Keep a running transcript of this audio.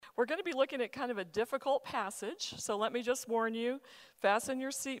We're going to be looking at kind of a difficult passage, so let me just warn you, fasten your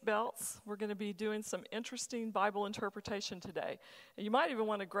seatbelts. We're going to be doing some interesting Bible interpretation today. And you might even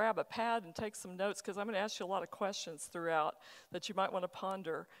want to grab a pad and take some notes, because I'm going to ask you a lot of questions throughout that you might want to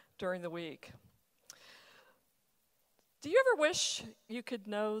ponder during the week. Do you ever wish you could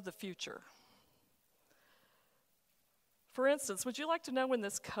know the future? For instance, would you like to know when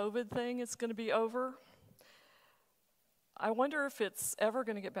this COVID thing is going to be over? I wonder if it's ever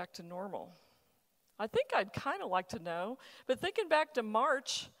going to get back to normal. I think I'd kind of like to know, but thinking back to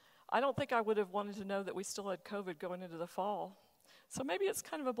March, I don't think I would have wanted to know that we still had COVID going into the fall. So maybe it's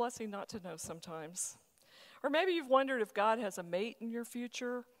kind of a blessing not to know sometimes. Or maybe you've wondered if God has a mate in your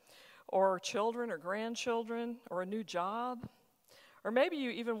future, or children or grandchildren, or a new job. Or maybe you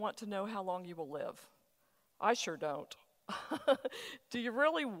even want to know how long you will live. I sure don't. Do you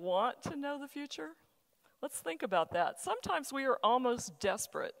really want to know the future? Let's think about that. Sometimes we are almost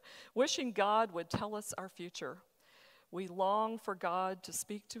desperate, wishing God would tell us our future. We long for God to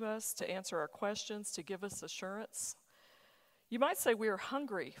speak to us, to answer our questions, to give us assurance. You might say we are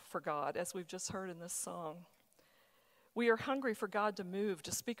hungry for God, as we've just heard in this song. We are hungry for God to move,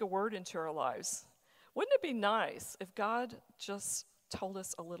 to speak a word into our lives. Wouldn't it be nice if God just told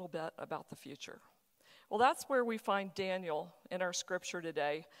us a little bit about the future? Well, that's where we find Daniel in our scripture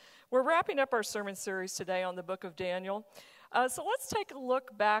today. We're wrapping up our sermon series today on the book of Daniel. So let's take a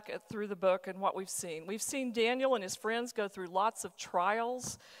look back through the book and what we've seen. We've seen Daniel and his friends go through lots of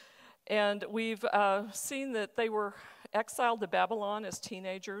trials, and we've seen that they were exiled to Babylon as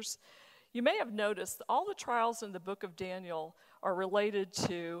teenagers. You may have noticed all the trials in the book of Daniel are related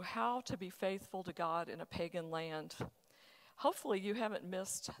to how to be faithful to God in a pagan land. Hopefully you haven't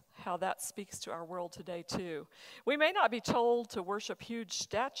missed how that speaks to our world today too. We may not be told to worship huge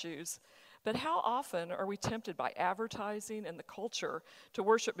statues, but how often are we tempted by advertising and the culture to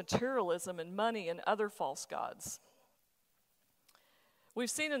worship materialism and money and other false gods? We've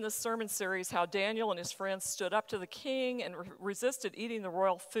seen in this sermon series how Daniel and his friends stood up to the king and resisted eating the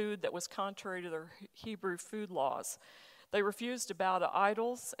royal food that was contrary to their Hebrew food laws. They refused to bow to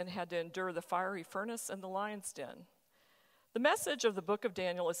idols and had to endure the fiery furnace and the lion's den. The message of the book of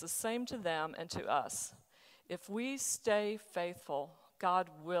Daniel is the same to them and to us. If we stay faithful, God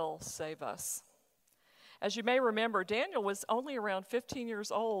will save us. As you may remember, Daniel was only around 15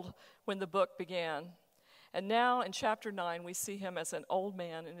 years old when the book began. And now in chapter 9, we see him as an old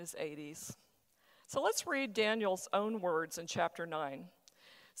man in his 80s. So let's read Daniel's own words in chapter 9.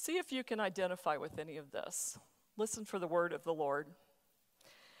 See if you can identify with any of this. Listen for the word of the Lord.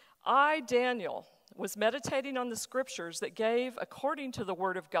 I, Daniel, was meditating on the scriptures that gave, according to the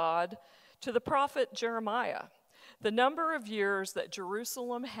word of God, to the prophet Jeremiah, the number of years that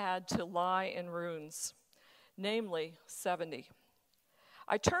Jerusalem had to lie in ruins, namely 70.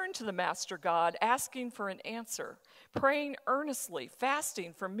 I turned to the Master God, asking for an answer, praying earnestly,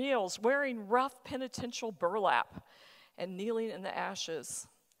 fasting for meals, wearing rough penitential burlap, and kneeling in the ashes.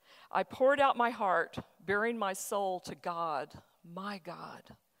 I poured out my heart, bearing my soul to God, my God.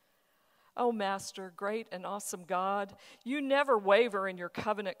 Oh, Master, great and awesome God, you never waver in your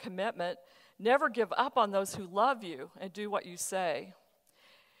covenant commitment, never give up on those who love you and do what you say.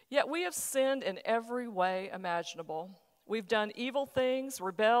 Yet we have sinned in every way imaginable. We've done evil things,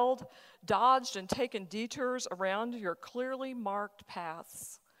 rebelled, dodged, and taken detours around your clearly marked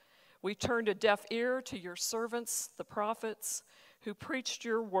paths. We turned a deaf ear to your servants, the prophets, who preached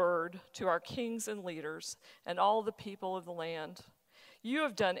your word to our kings and leaders and all the people of the land. You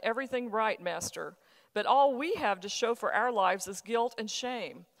have done everything right, Master, but all we have to show for our lives is guilt and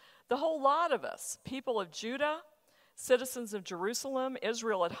shame. The whole lot of us, people of Judah, citizens of Jerusalem,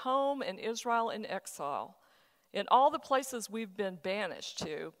 Israel at home, and Israel in exile, in all the places we've been banished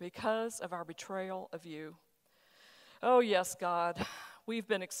to because of our betrayal of you. Oh, yes, God, we've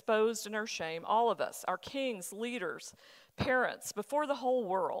been exposed in our shame, all of us, our kings, leaders, parents, before the whole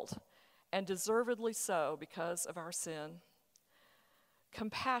world, and deservedly so because of our sin.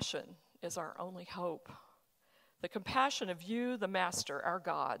 Compassion is our only hope. The compassion of you, the Master, our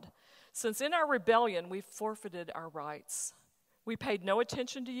God, since in our rebellion we've forfeited our rights. We paid no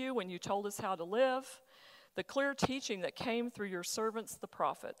attention to you when you told us how to live, the clear teaching that came through your servants, the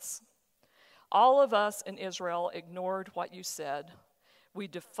prophets. All of us in Israel ignored what you said. We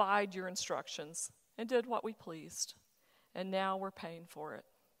defied your instructions and did what we pleased, and now we're paying for it.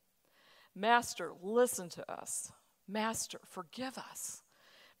 Master, listen to us. Master, forgive us.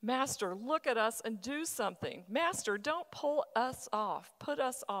 Master, look at us and do something. Master, don't put us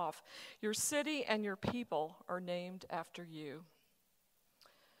off. Your city and your people are named after you.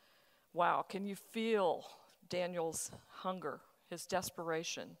 Wow, can you feel Daniel's hunger, his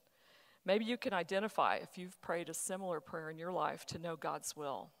desperation? Maybe you can identify if you've prayed a similar prayer in your life to know God's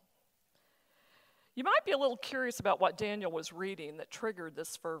will. You might be a little curious about what Daniel was reading that triggered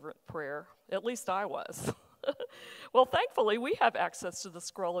this fervent prayer. At least I was. Well, thankfully, we have access to the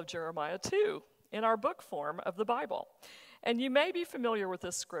scroll of Jeremiah too, in our book form of the Bible. And you may be familiar with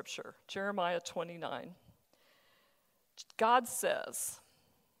this scripture, Jeremiah 29. God says,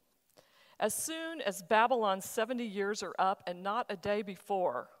 "As soon as Babylon's 70 years are up and not a day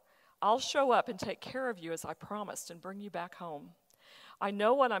before, I'll show up and take care of you as I promised and bring you back home. I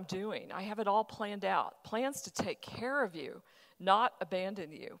know what I'm doing. I have it all planned out. Plans to take care of you, not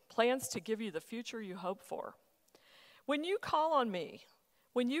abandon you. Plans to give you the future you hope for. When you call on me,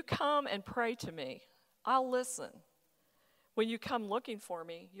 when you come and pray to me, I'll listen. When you come looking for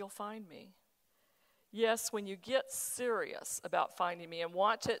me, you'll find me. Yes, when you get serious about finding me and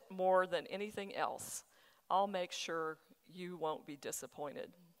want it more than anything else, I'll make sure you won't be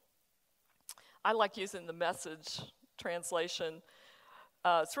disappointed." I like using the Message translation.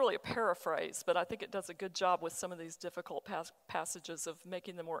 It's really a paraphrase, but I think it does a good job with some of these difficult passages of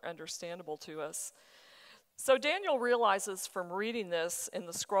making them more understandable to us. So Daniel realizes from reading this in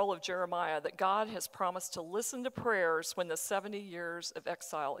the scroll of Jeremiah that God has promised to listen to prayers when the 70 years of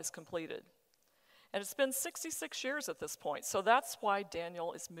exile is completed. And it's been 66 years at this point, so that's why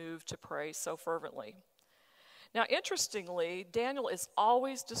Daniel is moved to pray so fervently. Now, interestingly, Daniel is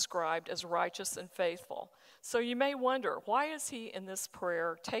always described as righteous and faithful. So you may wonder, why is he in this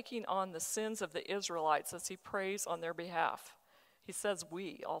prayer taking on the sins of the Israelites as he prays on their behalf? He says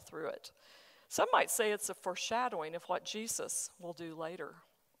 "we" all through it. Some might say it's a foreshadowing of what Jesus will do later.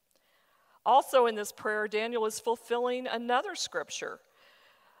 Also in this prayer, Daniel is fulfilling another scripture,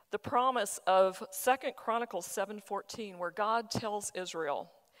 the promise of 2 Chronicles 7:14, where God tells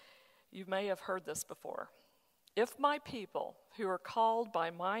Israel, you may have heard this before, "If my people who are called by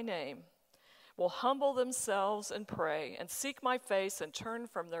my name will humble themselves and pray and seek my face and turn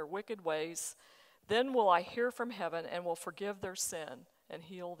from their wicked ways, then will I hear from heaven and will forgive their sin and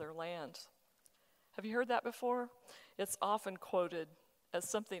heal their land." Have you heard that before? It's often quoted as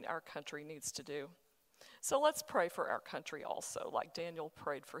something our country needs to do. So let's pray for our country also, like Daniel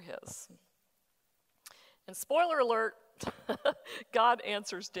prayed for his. And spoiler alert, God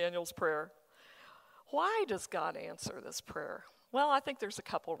answers Daniel's prayer. Why does God answer this prayer? Well, I think there's a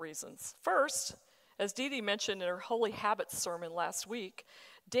couple reasons. First, as Dee Dee mentioned in her Holy Habits sermon last week,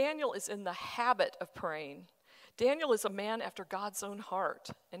 Daniel is in the habit of praying. Daniel is a man after God's own heart,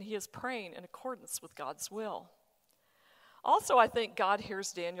 and he is praying in accordance with God's will. Also, I think God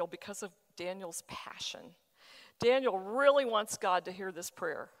hears Daniel because of Daniel's passion. Daniel really wants God to hear this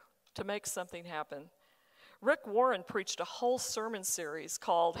prayer, to make something happen. Rick Warren preached a whole sermon series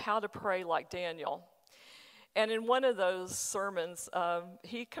called How to Pray Like Daniel. And in one of those sermons,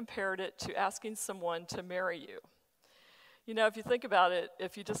 he compared it to asking someone to marry you. You know, if you think about it,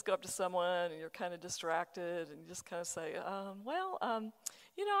 if you just go up to someone and you're kind of distracted and you just kind of say, I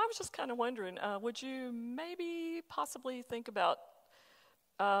was just kind of wondering, would you maybe possibly think about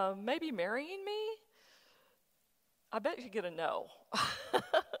maybe marrying me? I bet you get a no.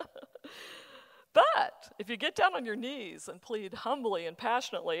 But if you get down on your knees and plead humbly and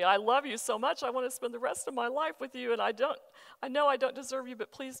passionately, "I love you so much, I want to spend the rest of my life with you, and I know I don't deserve you,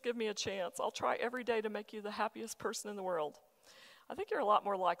 but please give me a chance. I'll try every day to make you the happiest person in the world," I think you're a lot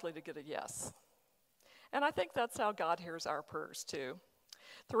more likely to get a yes. And I think that's how God hears our prayers too.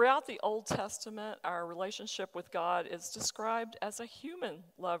 Throughout the Old Testament, our relationship with God is described as a human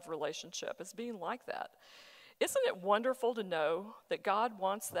love relationship, as being like that. Isn't it wonderful to know that God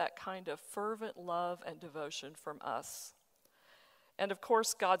wants that kind of fervent love and devotion from us? And of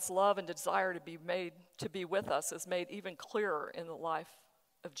course, God's love and desire to be with us is made even clearer in the life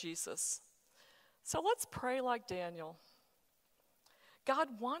of Jesus. So let's pray like Daniel.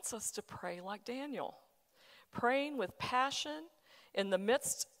 God wants us to pray like Daniel, praying with passion in the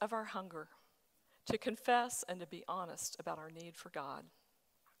midst of our hunger, to confess and to be honest about our need for God.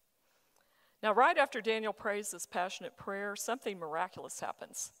 Now, right after Daniel prays this passionate prayer, something miraculous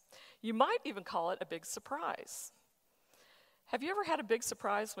happens. You might even call it a big surprise. Have you ever had a big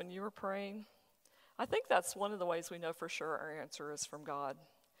surprise when you were praying? I think that's one of the ways we know for sure our answer is from God.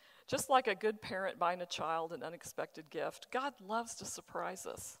 Just like a good parent buying a child an unexpected gift, God loves to surprise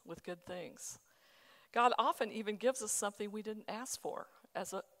us with good things. God often even gives us something we didn't ask for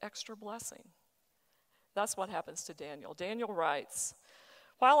as an extra blessing. That's what happens to Daniel. Daniel writes,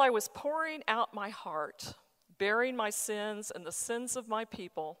 "While I was pouring out my heart, bearing my sins and the sins of my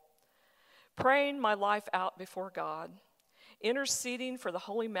people, praying my life out before God, interceding for the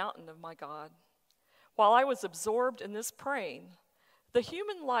holy mountain of my God, while I was absorbed in this praying, The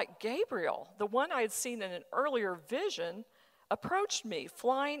human-like Gabriel, the one I had seen in an earlier vision, approached me,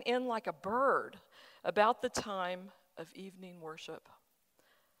 flying in like a bird about the time of evening worship.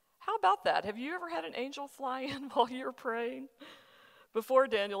 How about that? Have you ever had an angel fly in while you were praying? Before,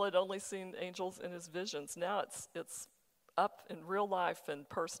 Daniel had only seen angels in his visions. Now it's up in real life and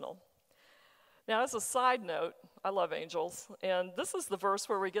personal. Now, as a side note, I love angels, and this is the verse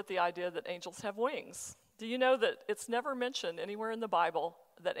where we get the idea that angels have wings. Do you know that it's never mentioned anywhere in the Bible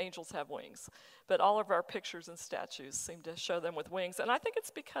that angels have wings? But all of our pictures and statues seem to show them with wings. And I think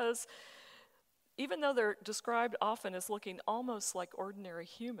it's because even though they're described often as looking almost like ordinary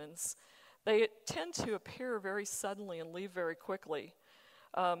humans, they tend to appear very suddenly and leave very quickly.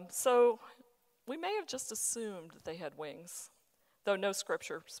 So we may have just assumed that they had wings, though no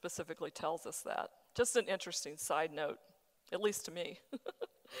scripture specifically tells us that. Just an interesting side note, at least to me.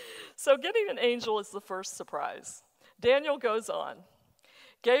 So getting an angel is the first surprise. Daniel goes on.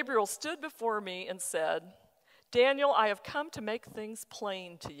 Gabriel stood before me and said, Daniel, I have come to make things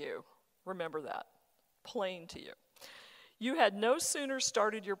plain to you. Remember that, plain to you. You had no sooner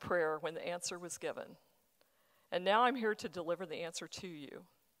started your prayer when the answer was given. And now I'm here to deliver the answer to you.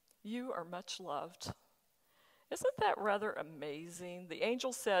 You are much loved. Isn't that rather amazing? The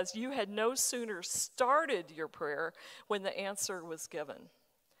angel says, you had no sooner started your prayer when the answer was given.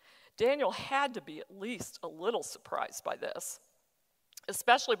 Daniel had to be at least a little surprised by this,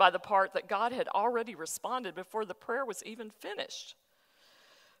 especially by the part that God had already responded before the prayer was even finished.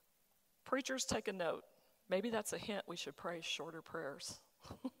 Preachers, take a note. Maybe that's a hint we should pray shorter prayers.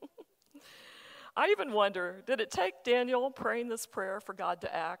 I even wonder, did it take Daniel praying this prayer for God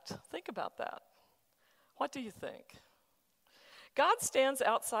to act? Think about that. What do you think? God stands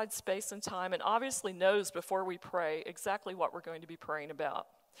outside space and time and obviously knows before we pray exactly what we're going to be praying about.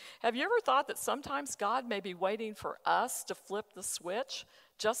 Have you ever thought that sometimes God may be waiting for us to flip the switch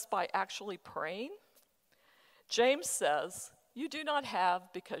just by actually praying? James says, you do not have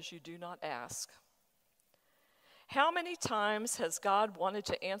because you do not ask. How many times has God wanted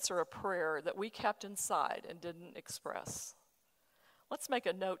to answer a prayer that we kept inside and didn't express? Let's make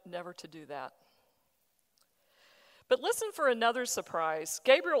a note never to do that. But listen for another surprise.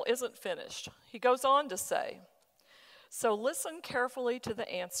 Gabriel isn't finished. He goes on to say, so listen carefully to the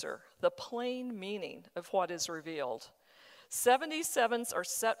answer, the plain meaning of what is revealed. 77s are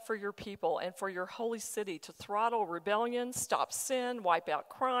set for your people and for your holy city to throttle rebellion, stop sin, wipe out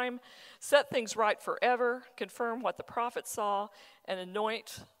crime, set things right forever, confirm what the prophet saw, and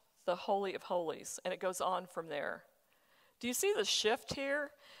anoint the Holy of Holies. And it goes on from there. Do you see the shift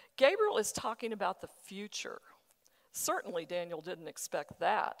here? Gabriel is talking about the future. Certainly Daniel didn't expect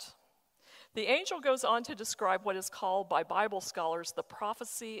that. The angel goes on to describe what is called by Bible scholars the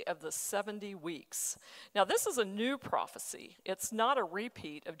prophecy of the 70 weeks. Now, this is a new prophecy. It's not a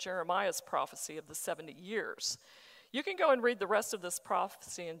repeat of Jeremiah's prophecy of the 70 years. You can go and read the rest of this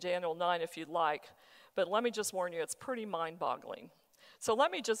prophecy in Daniel 9 if you'd like, but let me just warn you, it's pretty mind-boggling. So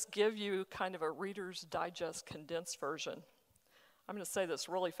let me just give you kind of a Reader's Digest condensed version. I'm going to say this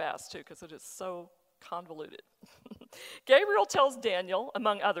really fast, too, because it is so convoluted. Gabriel tells Daniel,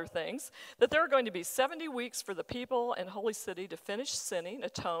 among other things, that there are going to be 70 weeks for the people and holy city to finish sinning,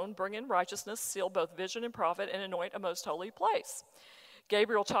 atone, bring in righteousness, seal both vision and prophet, and anoint a most holy place.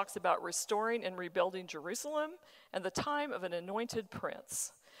 Gabriel talks about restoring and rebuilding Jerusalem and the time of an anointed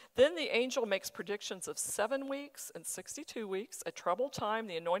prince. Then the angel makes predictions of 7 weeks and 62 weeks, a troubled time,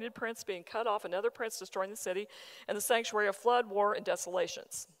 the anointed prince being cut off, another prince destroying the city, and the sanctuary of flood, war, and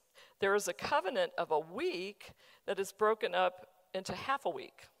desolations. There is a covenant of a week that is broken up into half a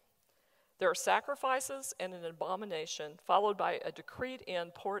week. There are sacrifices and an abomination, followed by a decreed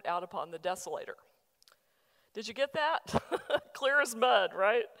end poured out upon the desolator. Did you get that? Clear as mud,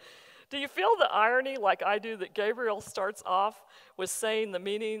 right? Do you feel the irony like I do that Gabriel starts off with saying the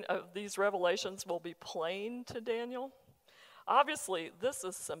meaning of these revelations will be plain to Daniel? Obviously, this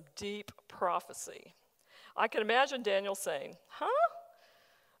is some deep prophecy. I can imagine Daniel saying, huh?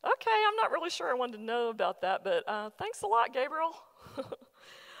 Okay, I'm not really sure I wanted to know about that, but thanks a lot, Gabriel.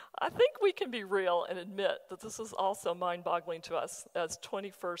 I think we can be real and admit that this is also mind-boggling to us as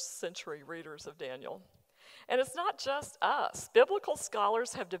 21st century readers of Daniel. And it's not just us. Biblical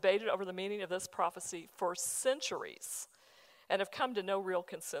scholars have debated over the meaning of this prophecy for centuries and have come to no real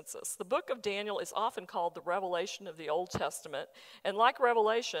consensus. The book of Daniel is often called the Revelation of the Old Testament, and like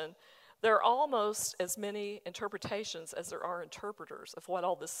Revelation, there are almost as many interpretations as there are interpreters of what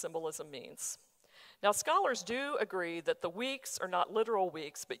all this symbolism means. Now, scholars do agree that the weeks are not literal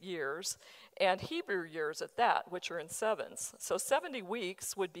weeks, but years, and Hebrew years at that, which are in sevens. So 70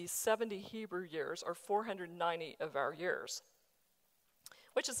 weeks would be 70 Hebrew years, or 490 of our years.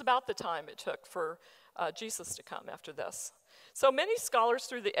 which is about the time it took for Jesus to come after this. So many scholars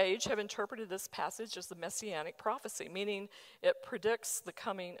through the age have interpreted this passage as the messianic prophecy, meaning it predicts the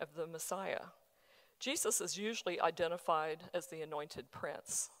coming of the Messiah. Jesus is usually identified as the anointed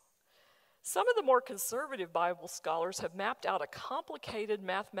prince. Some of the more conservative Bible scholars have mapped out a complicated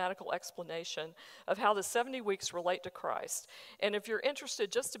mathematical explanation of how the 70 weeks relate to Christ. And if you're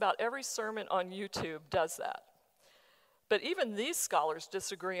interested, just about every sermon on YouTube does that. But even these scholars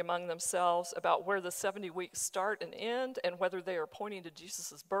disagree among themselves about where the 70 weeks start and end, and whether they are pointing to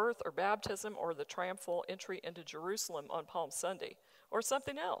Jesus' birth or baptism or the triumphal entry into Jerusalem on Palm Sunday, or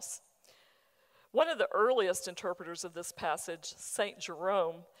something else. One of the earliest interpreters of this passage, St.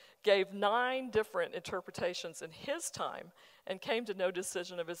 Jerome, gave 9 different interpretations in his time and came to no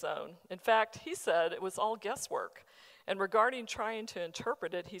decision of his own. In fact, he said it was all guesswork. And regarding trying to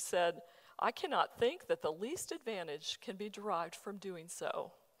interpret it, he said, "I cannot think that the least advantage can be derived from doing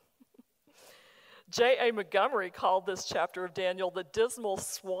so." J.A. Montgomery called this chapter of Daniel the dismal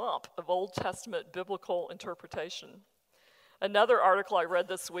swamp of Old Testament biblical interpretation. Another article I read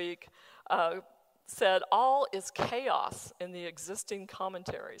this week said all is chaos in the existing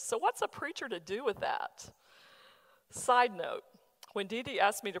commentaries. So what's a preacher to do with that? Side note, when Dee Dee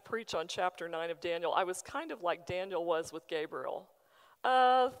asked me to preach on chapter 9 of Daniel, I was kind of like Daniel was with Gabriel.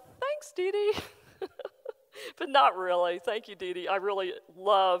 Thanks, Dee Dee. But not really. Thank you, Dee Dee. I really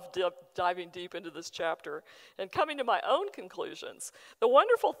love diving deep into this chapter and coming to my own conclusions. The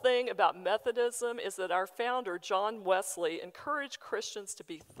wonderful thing about Methodism is that our founder, John Wesley, encouraged Christians to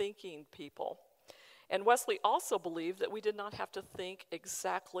be thinking people. And Wesley also believed that we did not have to think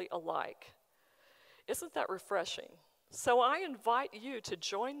exactly alike. Isn't that refreshing? So I invite you to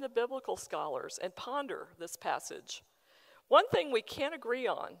join the biblical scholars and ponder this passage. One thing we can agree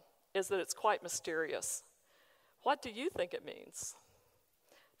on is that it's quite mysterious. What do you think it means?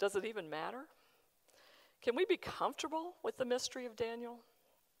 Does it even matter? Can we be comfortable with the mystery of Daniel?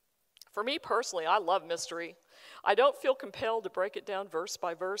 For me personally, I love mystery. I don't feel compelled to break it down verse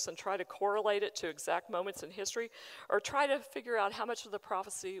by verse and try to correlate it to exact moments in history, or try to figure out how much of the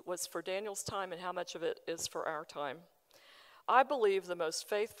prophecy was for Daniel's time and how much of it is for our time. I believe the most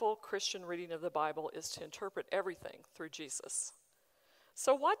faithful Christian reading of the Bible is to interpret everything through Jesus.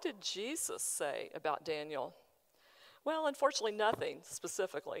 So what did Jesus say about Daniel? Well, unfortunately, nothing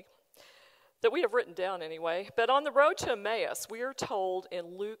specifically that we have written down anyway. But on the road to Emmaus, we are told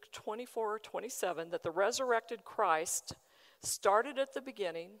in Luke 24:27 that the resurrected Christ started at the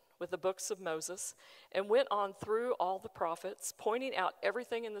beginning with the books of Moses and went on through all the prophets, pointing out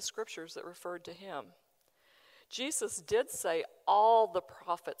everything in the scriptures that referred to him. Jesus did say all the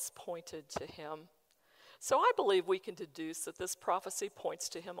prophets pointed to him. So I believe we can deduce that this prophecy points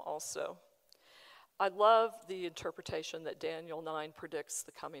to him also. I love the interpretation that Daniel 9 predicts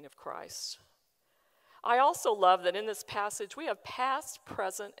the coming of Christ. I also love that in this passage we have past,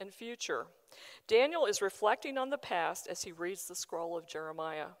 present, and future. Daniel is reflecting on the past as he reads the scroll of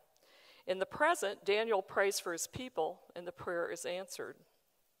Jeremiah. In the present, Daniel prays for his people, and the prayer is answered.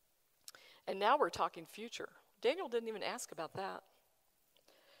 And now we're talking future. Daniel didn't even ask about that.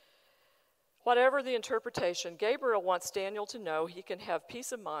 Whatever the interpretation, Gabriel wants Daniel to know he can have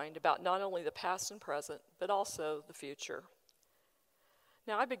peace of mind about not only the past and present, but also the future.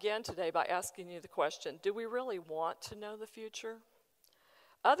 Now, I began today by asking you the question, do we really want to know the future?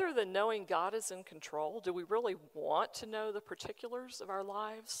 Other than knowing God is in control, do we really want to know the particulars of our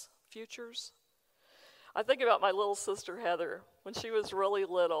lives, futures? I think about my little sister Heather. When she was really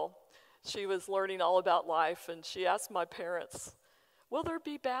little, she was learning all about life, and she asked my parents, "Will there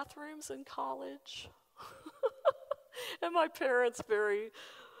be bathrooms in college?" And my parents very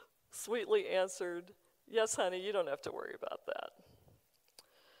sweetly answered, "Yes, honey, you don't have to worry about that."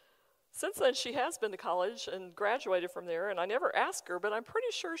 Since then, she has been to college and graduated from there, and I never asked her, but I'm pretty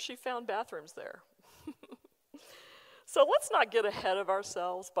sure she found bathrooms there. So let's not get ahead of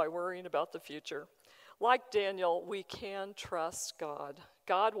ourselves by worrying about the future. Like Daniel, we can trust God.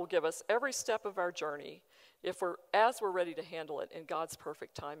 God will give us every step of our journey as we're ready to handle it in God's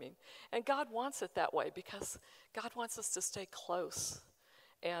perfect timing. And God wants it that way because God wants us to stay close.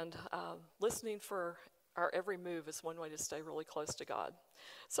 And listening for our every move is one way to stay really close to God.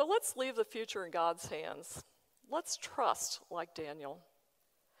 So let's leave the future in God's hands. Let's trust like Daniel.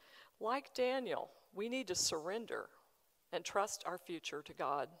 Like Daniel, we need to surrender and trust our future to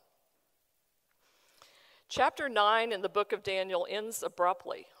God. Chapter 9 in the book of Daniel ends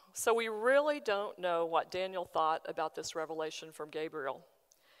abruptly, so we really don't know what Daniel thought about this revelation from Gabriel.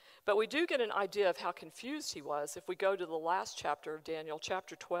 But we do get an idea of how confused he was if we go to the last chapter of Daniel,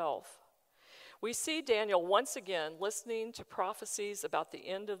 chapter 12. We see Daniel once again listening to prophecies about the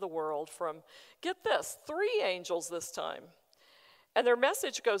end of the world from, get this, 3 angels this time. And their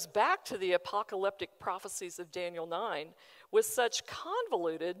message goes back to the apocalyptic prophecies of Daniel 9 with such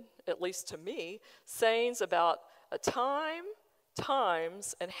convoluted, at least to me, sayings about a time,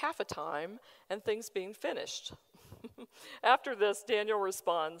 times, and half a time, and things being finished. After this, Daniel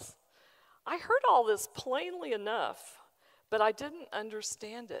responds, I heard all this plainly enough, but I didn't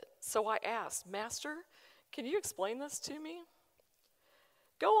understand it. So I asked, Master, can you explain this to me?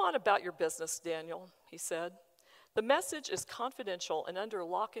 Go on about your business, Daniel, he said. The message is confidential and under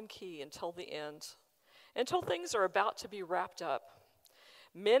lock and key until the end, until things are about to be wrapped up.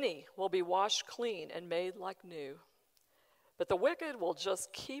 Many will be washed clean and made like new, but the wicked will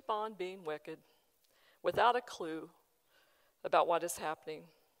just keep on being wicked without a clue about what is happening.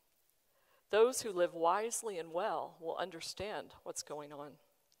 Those who live wisely and well will understand what's going on.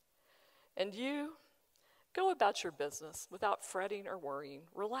 And you, go about your business without fretting or worrying.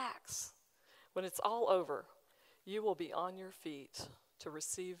 Relax. When it's all over, you will be on your feet to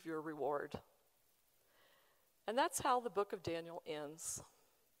receive your reward. And that's how the book of Daniel ends.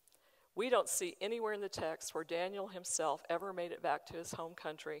 We don't see anywhere in the text where Daniel himself ever made it back to his home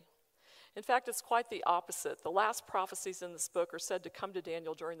country. In fact, it's quite the opposite. The last prophecies in this book are said to come to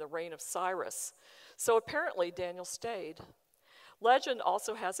Daniel during the reign of Cyrus. So apparently Daniel stayed. Legend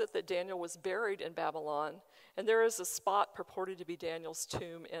also has it that Daniel was buried in Babylon, and there is a spot purported to be Daniel's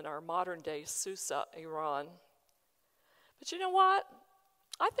tomb in our modern-day Susa, Iran. But you know what?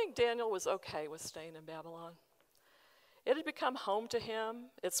 I think Daniel was okay with staying in Babylon. It had become home to him.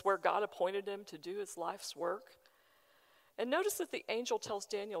 It's where God appointed him to do his life's work. And notice that the angel tells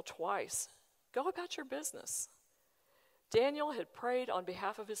Daniel twice, go about your business. Daniel had prayed on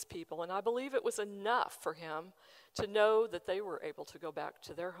behalf of his people, and I believe it was enough for him to know that they were able to go back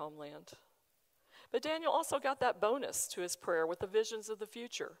to their homeland. But Daniel also got that bonus to his prayer with the visions of the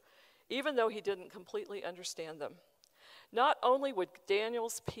future, even though he didn't completely understand them. Not only would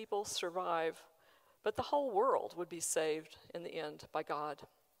Daniel's people survive, but the whole world would be saved in the end by God.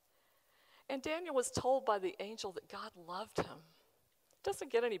 And Daniel was told by the angel that God loved him. It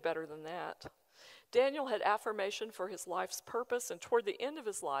doesn't get any better than that. Daniel had affirmation for his life's purpose, and toward the end of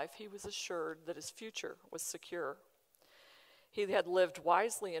his life, he was assured that his future was secure. He had lived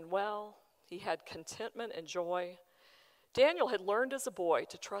wisely and well. He had contentment and joy. Daniel had learned as a boy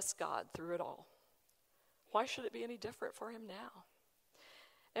to trust God through it all. Why should it be any different for him now?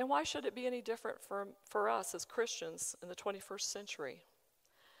 And why should it be any different for us as Christians in the 21st century?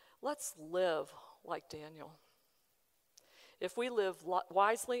 Let's live like Daniel. If we live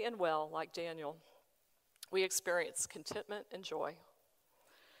wisely and well like Daniel, we experience contentment and joy.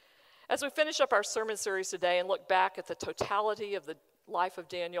 As we finish up our sermon series today and look back at the totality of the life of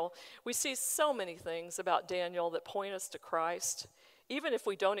Daniel, we see so many things about Daniel that point us to Christ, even if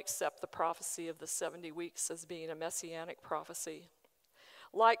we don't accept the prophecy of the 70 weeks as being a messianic prophecy.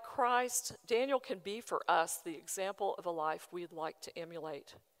 Like Christ, Daniel can be for us the example of a life we'd like to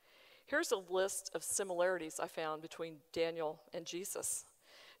emulate. Here's a list of similarities I found between Daniel and Jesus.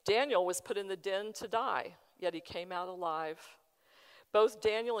 Daniel was put in the den to die, yet he came out alive. Both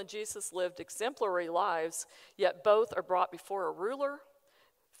Daniel and Jesus lived exemplary lives, yet both are brought before a ruler,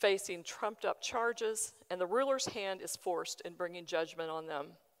 facing trumped-up charges, and the ruler's hand is forced in bringing judgment on them.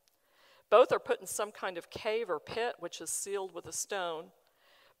 Both are put in some kind of cave or pit, which is sealed with a stone.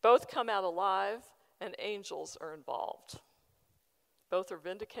 Both come out alive, and angels are involved. Both are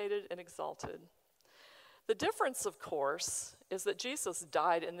vindicated and exalted. The difference, of course, is that Jesus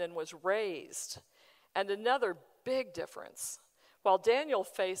died and then was raised. And another big difference, while Daniel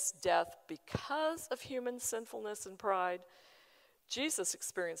faced death because of human sinfulness and pride, Jesus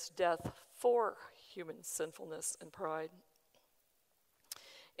experienced death for human sinfulness and pride.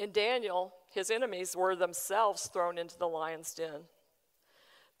 In Daniel, his enemies were themselves thrown into the lion's den.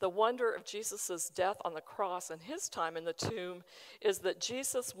 The wonder of Jesus' death on the cross and his time in the tomb is that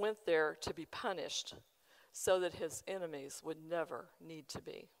Jesus went there to be punished so that his enemies would never need to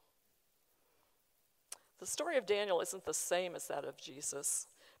be. The story of Daniel isn't the same as that of Jesus,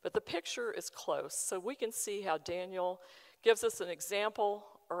 but the picture is close, so we can see how Daniel gives us an example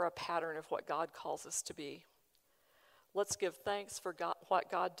or a pattern of what God calls us to be. Let's give thanks for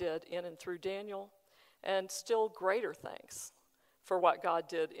what God did in and through Daniel, and still greater thanks for what God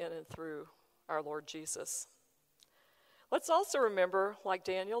did in and through our Lord Jesus. Let's also remember, like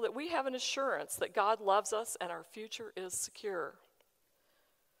Daniel, that we have an assurance that God loves us and our future is secure.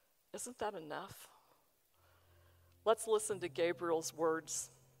 Isn't that enough? Let's listen to Gabriel's words.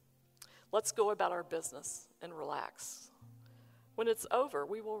 Let's go about our business and relax. When it's over,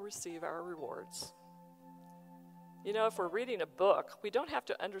 we will receive our rewards. You know, if we're reading a book, we don't have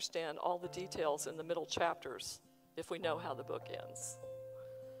to understand all the details in the middle chapters if we know how the book ends.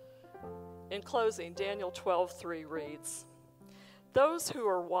 In closing, Daniel 12:3 reads, "Those who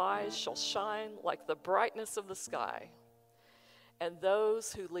are wise shall shine like the brightness of the sky, and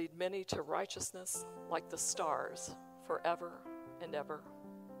those who lead many to righteousness like the stars forever and ever."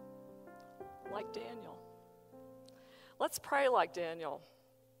 Like Daniel. Let's pray like Daniel.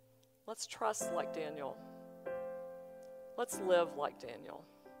 Let's trust like Daniel. Let's live like Daniel.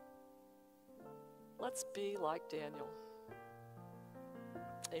 Let's be like Daniel.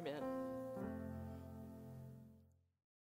 Amen.